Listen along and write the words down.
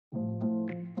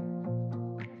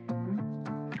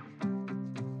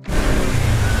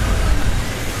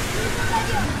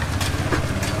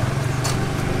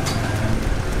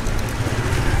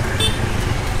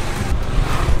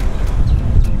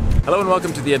Hello and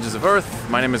welcome to the Edges of Earth.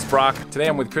 My name is Brock. Today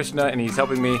I'm with Krishna and he's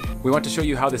helping me. We want to show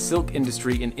you how the silk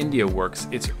industry in India works.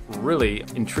 It's really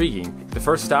intriguing. The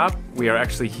first stop, we are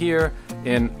actually here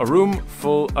in a room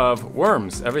full of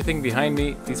worms. Everything behind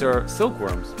me, these are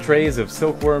silkworms. Trays of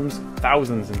silkworms,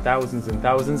 thousands and thousands and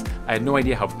thousands. I had no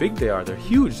idea how big they are. They're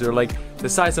huge. They're like the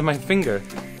size of my finger.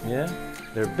 Yeah,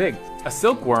 they're big. A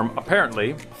silkworm,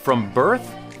 apparently, from birth,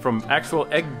 from actual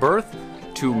egg birth,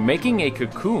 to making a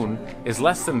cocoon is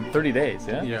less than 30 days,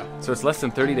 yeah? Yeah. So it's less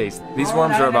than 30 days. These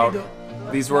worms are about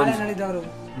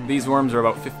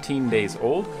 15 days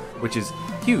old, which is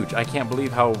huge. I can't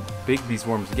believe how big these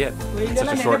worms get in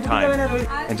such a short time.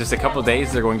 In just a couple of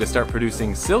days, they're going to start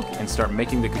producing silk and start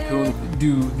making the cocoon.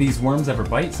 Do these worms ever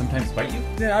bite? Sometimes bite you?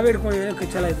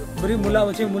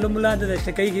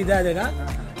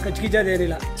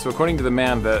 So according to the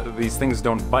man, these things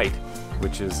don't bite,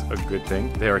 which is a good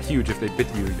thing. They are huge. If they bit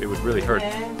you, it would really hurt.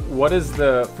 What is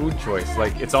the food choice?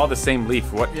 Like, it's all the same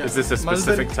leaf. What is this a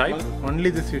specific type? Only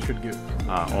this you should give.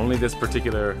 Only this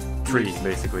particular tree,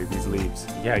 basically, these leaves.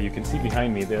 Yeah, you can see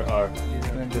behind me there are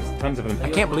just tons of them. I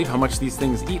can't believe how much these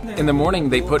things eat. In the morning,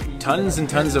 they put tons and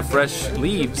tons of fresh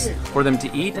leaves for them to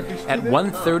eat. At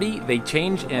 1:30, they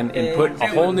change and put a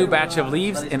whole new batch of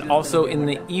leaves. And also in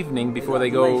the evening, before they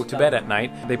go to bed at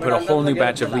night, they put a whole new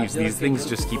batch of leaves. These things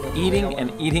just keep eating and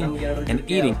eating and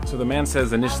eating. So the man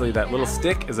says initially that little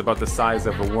stick is about the size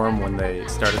of a worm when they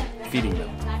started feeding them.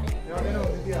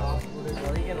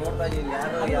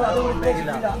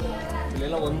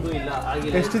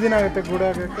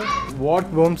 What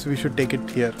worms we should take it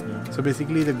here? So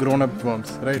basically the grown-up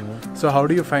worms, right? So how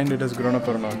do you find it as grown-up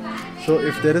or not? So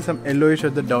if there is some yellowish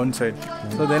at the downside,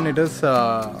 so then it is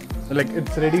like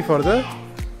it's ready for the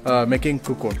making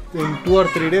cocoon. In 2 or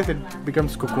 3 days it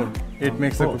becomes cocoon. It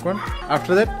makes the cocoon.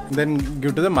 After that, then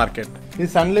give to the market.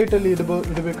 Is sunlight light ki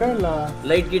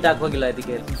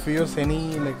if you use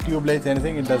any like tube lights,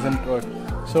 anything, it doesn't work.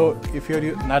 So if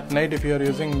you're at night, if you're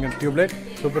using a tube light,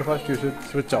 super fast, you should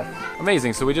switch off.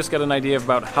 Amazing. So we just got an idea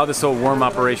about how this whole worm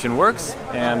operation works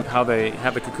and how they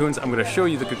have the cocoons. I'm going to show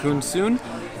you the cocoons soon.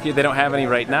 They don't have any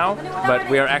right now, but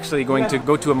we are actually going to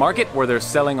go to a market where they're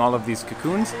selling all of these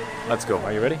cocoons. Let's go.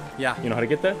 Are you ready? Yeah. You know how to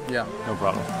get there? Yeah. No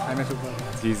problem. I'm a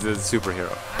superhero. He's a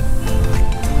superhero.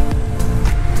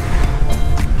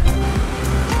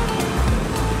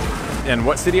 And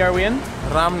what city are we in?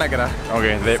 Ramanagara.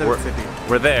 Okay,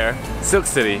 we're there. Silk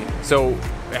City. So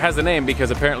it has a name because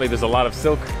apparently there's a lot of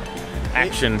silk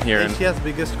action here. Asia's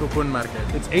biggest cocoon market.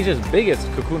 It's Asia's biggest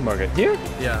cocoon market. Here?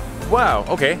 Yeah. Wow,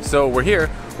 okay, so we're here.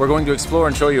 We're going to explore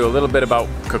and show you a little bit about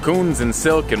cocoons and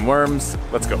silk and worms.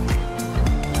 Let's go.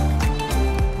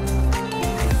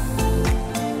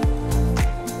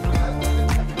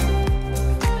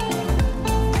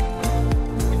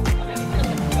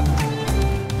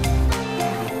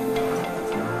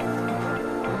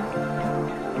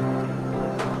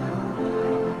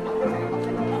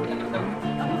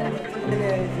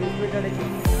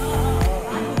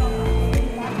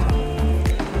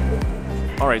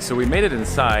 Alright, so we made it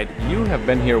inside. You have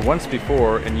been here once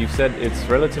before and you said it's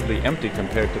relatively empty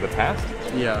compared to the past?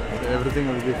 Yeah, everything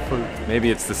will be full.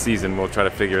 Maybe it's the season. We'll try to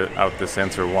figure out this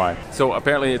answer why. So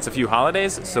apparently it's a few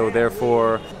holidays, so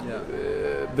therefore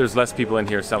there's less people in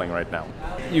here selling right now.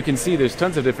 You can see there's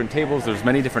tons of different tables. There's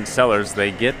many different sellers.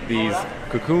 They get these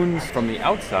cocoons from the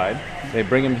outside. They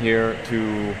bring them here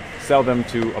to sell them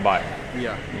to a buyer.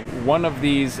 Yeah. One of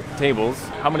these tables,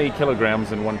 how many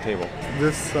kilograms in one table?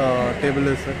 This table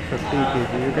is at 50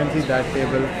 kg. You can see that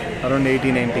table around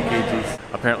 80-90 kgs.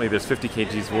 Apparently there's 50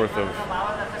 kgs worth of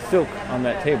silk on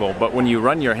that table, but when you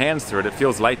run your hands through it, it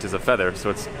feels light as a feather, so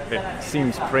it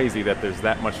seems crazy that there's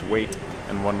that much weight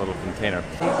in one little container.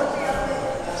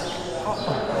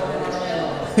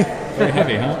 Very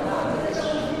heavy, huh?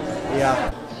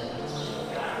 Yeah.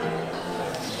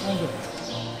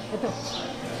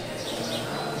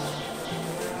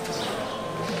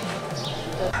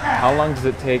 How long does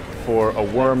it take for a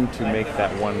worm to make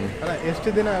that one?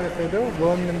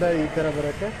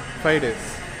 5 days.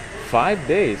 5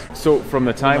 days? So from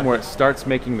the time where it starts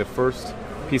making the first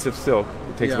piece of silk,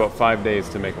 it takes about 5 days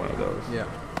to make one of those. Yeah.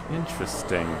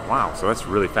 Interesting. Wow, so that's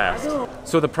really fast.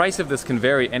 So the price of this can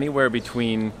vary anywhere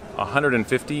between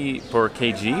 150 per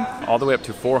kg all the way up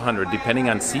to 400 depending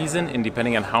on season and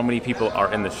depending on how many people are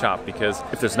in the shop, because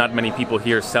if there's not many people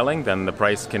here selling, then the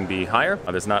price can be higher.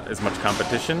 There's not as much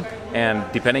competition, and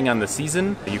depending on the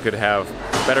season, you could have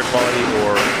better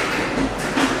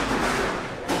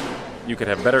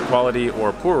quality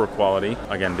or poorer quality,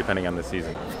 again depending on the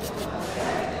season.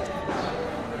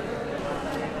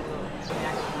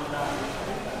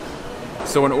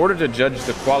 So in order to judge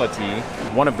the quality,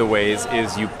 one of the ways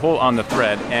is you pull on the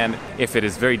thread, and if it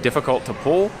is very difficult to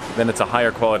pull, then it's a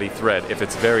higher quality thread. If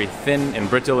it's very thin and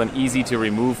brittle and easy to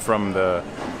remove from the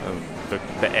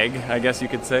egg, I guess you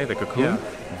could say, the cocoon,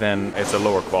 then it's a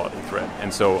lower quality thread.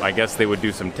 And so I guess they would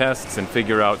do some tests and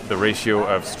figure out the ratio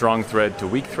of strong thread to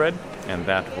weak thread, and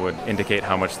that would indicate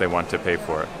how much they want to pay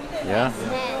for it. Yeah?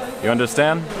 You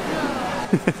understand?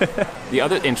 The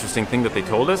other interesting thing that they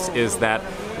told us is that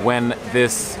when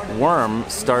this worm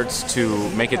starts to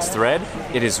make its thread,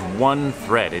 it is one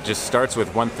thread. It just starts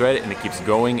with one thread and it keeps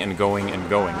going and going and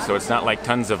going. So it's not like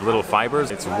tons of little fibers.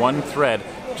 It's one thread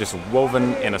just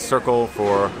woven in a circle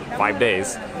for 5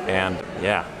 days. And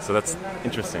yeah, so that's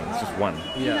interesting. It's just one.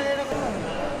 Yeah.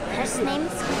 His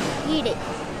name's Kide.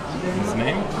 His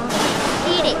name?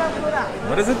 Kide.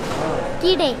 What is it?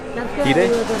 Kide. Kide?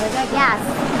 Yes.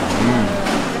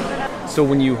 So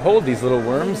when you hold these little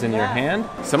worms in your hand,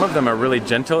 some of them are really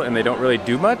gentle and they don't really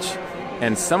do much,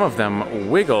 and some of them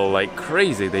wiggle like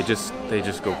crazy. They just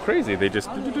go crazy. They just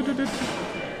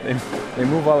they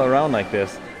move all around like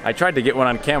this. I tried to get one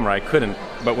on camera, I couldn't,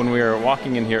 but when we were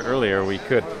walking in here earlier, we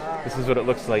could. This is what it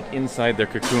looks like inside their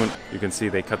cocoon. You can see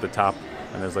they cut the top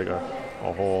and there's like a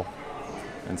hole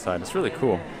inside. It's really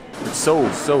cool. It's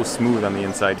so smooth on the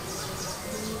inside.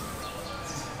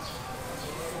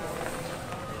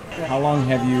 How long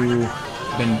have you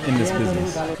been in this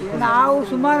business? ನಾವು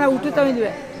ಸುಮಾರು ಹುಟ್ಟುತ್ತಾ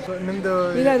ಇದ್ವಿ So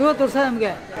ಈಗ 50 ವರ್ಷ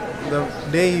ನಮಗೆ the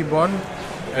day he born,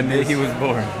 And then he was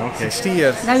born. Okay. 60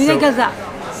 years. ನಾವು ಇದೇ ಕೆಲಸ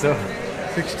So,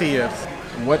 60 years.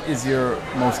 what is your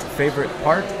most favorite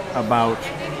part about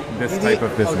this type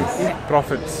of business?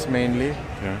 Profits mainly.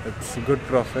 Yeah. It's a good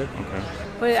profit. Okay.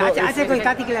 ಆಚೆ ಆಚೆ ಹೋಗಿ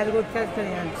ಕಾತಿಕಿಲ್ಲ ಅದು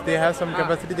ಗೊತ್ತಾಗ್ತಾನೆ If they have some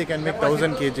capacity, they can make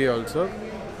 1000 kg also.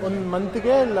 1 month ke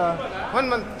illa? 1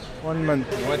 month. 1 month.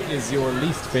 What is your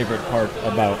least favorite part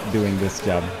about doing this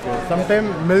job? Sometimes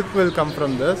milk will come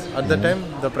from this. At the time,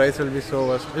 the price will be so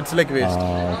vast. It's like waste.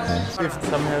 Okay. If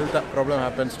some health problem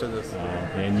happens to this.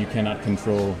 Okay. And you cannot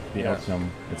control the outcome.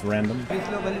 It's random.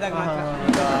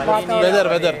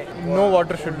 Weather. No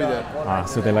water should be there.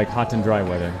 So they like hot and dry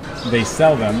weather. They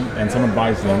sell them and someone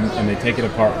buys them and they take it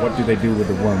apart. What do they do with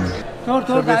the worm?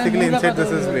 So basically inside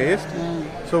this is waste.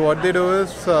 So what they do is,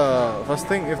 first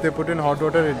thing, if they put in hot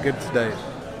water, it gets dyed.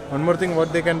 One more thing what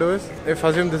they can do is, if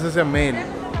assume this is a male,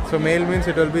 so male means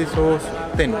it will be so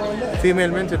thin,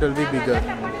 female means it will be bigger.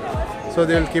 So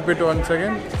they will keep it once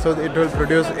again, so it will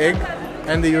produce egg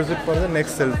and they use it for the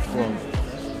next silkworm.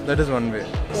 That is one way.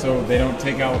 So they don't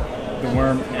take out the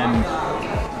worm and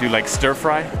do like stir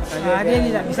fry?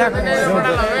 ಅದೇನಿಲ್ಲ ಬಿಸಾಕದೆ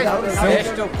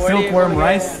Silkworm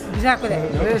rice? ಬಿಸಾಕದೆ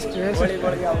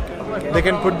They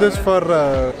can put this for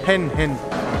hen,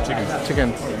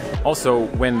 chickens. Also,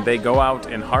 when they go out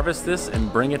and harvest this and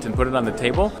bring it and put it on the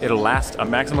table, it'll last a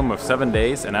maximum of 7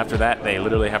 days, and after that, they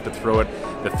literally have to throw it.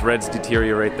 The threads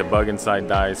deteriorate, the bug inside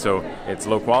dies, so it's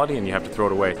low quality and you have to throw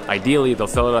it away. Ideally,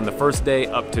 they'll sell it on the first day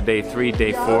up to day 3,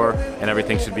 day 4, and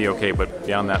everything should be okay, but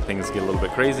beyond that, things get a little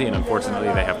bit crazy, and unfortunately,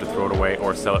 they have to throw it away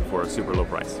or sell it for a super low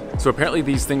price. So apparently,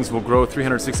 these things will grow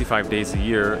 365 days a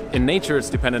year. In nature,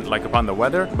 it's dependent like upon the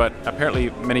weather, but apparently,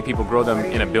 many people grow them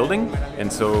in a building, and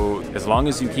so as long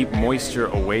as you keep moisture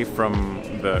away from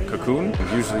the cocoon,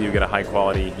 usually you get a high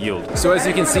quality yield. So as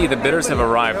you can see, the bidders have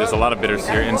arrived. There's a lot of bidders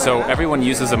here, and so everyone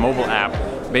uses a mobile app.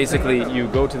 Basically, you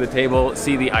go to the table,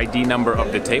 see the ID number of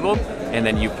the table, and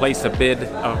then you place a bid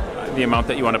of the amount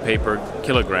that you want to pay per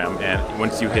kilogram. And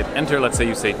once you hit enter, let's say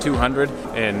you say 200,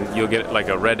 and you'll get like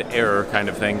a red error kind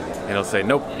of thing. And it'll say,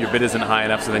 nope, your bid isn't high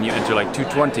enough. So then you enter like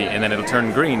 220, and then it'll turn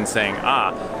green saying,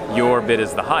 your bid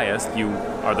is the highest, you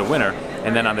are the winner.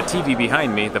 And then on the TV behind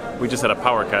me, we just had a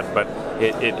power cut, but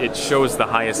it shows the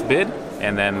highest bid,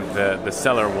 and then the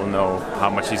seller will know how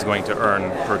much he's going to earn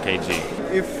per kg.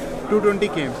 If 220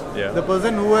 came, the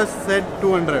person who has said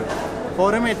 200, for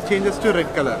him it changes to red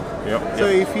color. So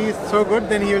if he is so good,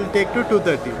 then he will take to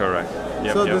 230. Correct.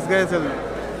 This guy's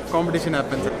competition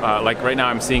happens. Like right now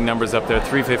I'm seeing numbers up there,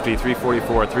 350,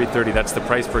 344, 330, that's the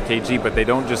price per kg, but they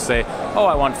don't just say, oh,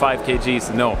 I want 5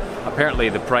 kgs. No, apparently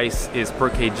the price is per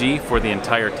kg for the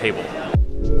entire table.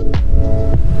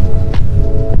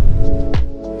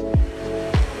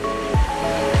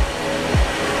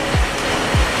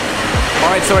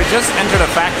 Alright, so I just entered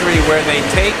a factory where they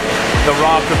take the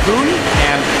raw cocoon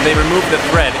and they remove the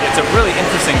thread. It's a really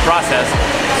interesting process.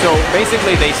 So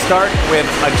basically they start with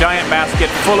a giant basket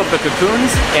full of the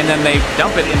cocoons and then they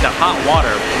dump it into hot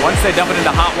water. Once they dump it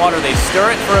into hot water, they stir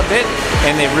it for a bit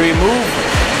and they remove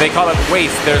they call it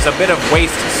waste. There's a bit of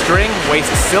waste string,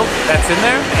 waste silk that's in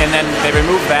there, and then they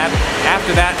remove that.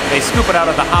 After that, they scoop it out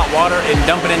of the hot water and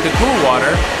dump it into cool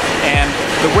water, and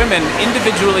the women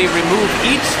individually remove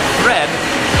each thread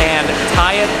and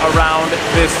tie it around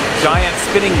this giant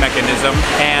spinning mechanism,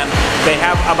 and they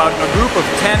have about a group of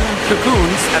 10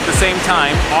 cocoons at the same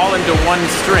time, all into one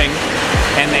string,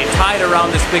 and they tie it around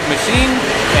this big machine,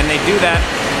 and they do that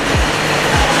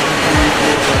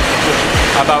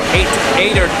about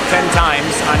 8 or 10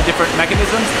 times on different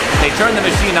mechanisms. They turn the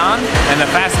machine on, and the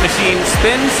fast machine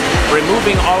spins,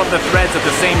 removing all of the threads at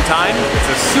the same time.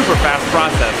 It's a super fast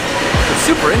process. It's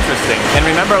super interesting. And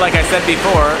remember, like I said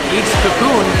before, each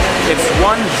cocoon, it's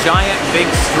one giant big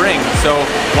string. So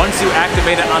once you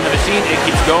activate it on the machine, it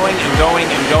keeps going and going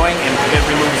and going, and it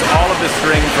removes all of the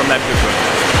string from that cocoon.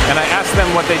 And I asked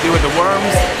them what they do with the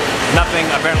worms. Nothing.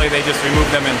 Apparently they just remove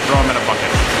them and throw them in a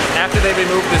bucket. After they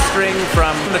remove the string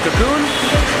from the cocoon,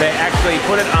 they actually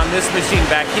put it on this machine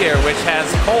back here, which has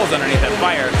coals underneath that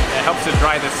fire. It helps to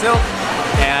dry the silk,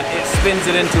 and it spins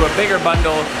it into a bigger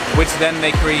bundle, which then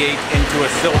they create into a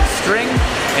silk string,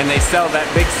 and they sell that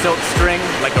big silk string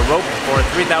like a rope for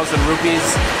 3,000 rupees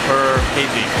per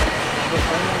kg.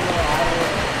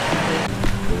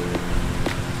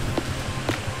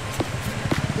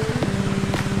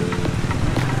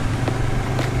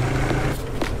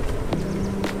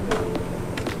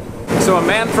 So a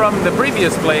man from the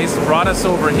previous place brought us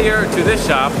over here to this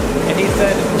shop, and he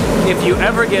said if you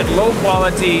ever get low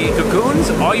quality cocoons,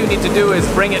 all you need to do is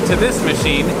bring it to this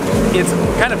machine. It's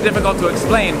kind of difficult to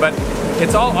explain, but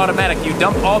it's all automatic. You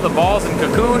dump all the balls and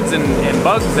cocoons and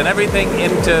bugs and everything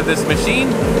into this machine,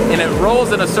 and it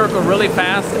rolls in a circle really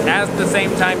fast. At the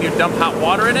same time, you dump hot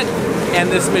water in it, and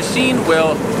this machine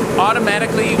will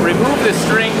automatically remove the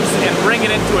strings and bring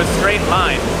it into a straight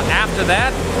line. After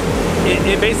that,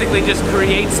 it basically just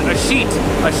creates a sheet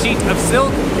of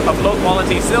silk, of low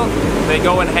quality silk. They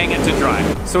go and hang it to dry.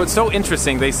 So it's so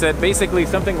interesting. They said basically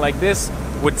something like this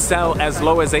would sell as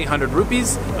low as 800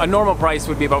 rupees. A normal price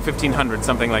would be about 1,500,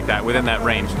 something like that, within that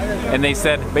range. And they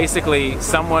said basically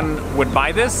someone would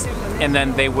buy this, and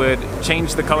then they would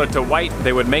change the color to white.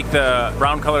 They would make the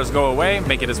brown colors go away,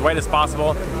 make it as white as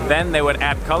possible. Then they would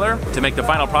add color to make the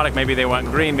final product. Maybe they want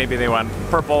green, maybe they want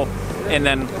purple, and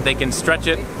then they can stretch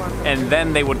it, and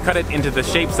then they would cut it into the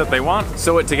shapes that they want,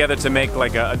 sew it together to make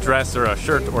like a dress or a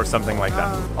shirt or something like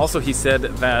that. Also, he said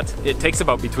that it takes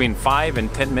about between 5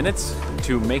 and 10 minutes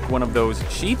to make one of those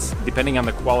sheets, depending on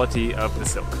the quality of the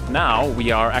silk. Now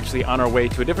we are actually on our way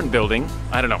to a different building.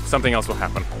 I don't know, something else will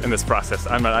happen in this process.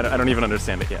 I don't even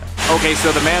understand it yet. Okay,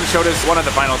 so the man showed us one of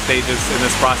the final stages in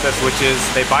this process, which is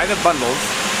they buy the bundles,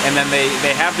 and then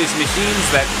they have these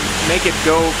machines that make it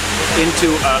go into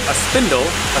a spindle,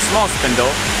 a small spindle,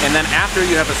 and then after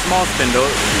you have a small spindle,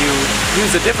 you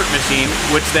use a different machine,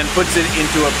 which then puts it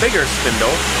into a bigger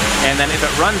spindle, and then if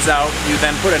it runs out, you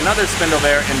then put another spindle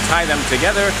there and tie them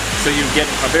together, so you get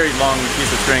a very long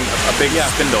piece of string, a big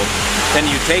spindle. Then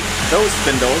you take those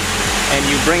spindles and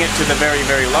you bring it to the very,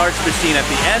 very large machine at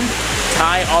the end,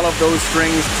 tie all of those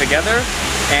strings together,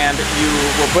 and you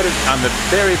will put it on the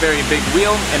very, very big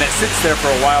wheel, and it sits there for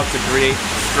a while to create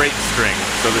straight string.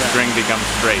 So the string becomes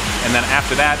straight. And then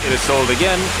after that, it is sold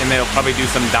again, and they'll probably do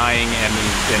some dyeing and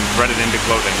thread it into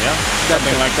clothing, yeah?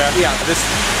 Something like that? Yeah. This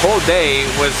whole day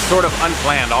was sort of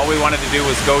unplanned. All we wanted to do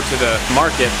was go to the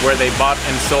market where they bought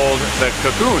and sold the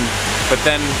cocoon. But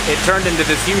then it turned into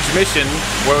this huge mission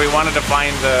where we wanted to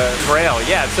find the trail.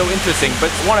 Yeah, it's so interesting.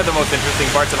 But one of the most interesting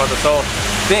parts about this whole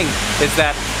thing is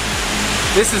that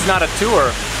this is not a tour.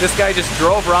 This guy just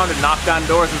drove around and knocked on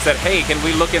doors and said, hey, can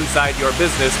we look inside your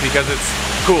business because it's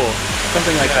cool?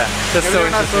 Something like that. That's so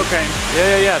interesting. So kind.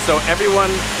 Yeah. So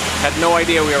everyone had no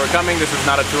idea we were coming. This is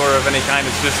not a tour of any kind.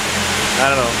 It's just,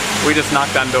 I don't know, we just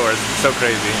knocked on doors. It's so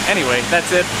crazy. Anyway,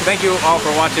 that's it. Thank you all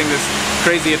for watching this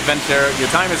crazy adventure.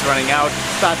 Your time is running out.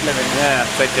 Start living. Yeah,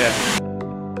 take care.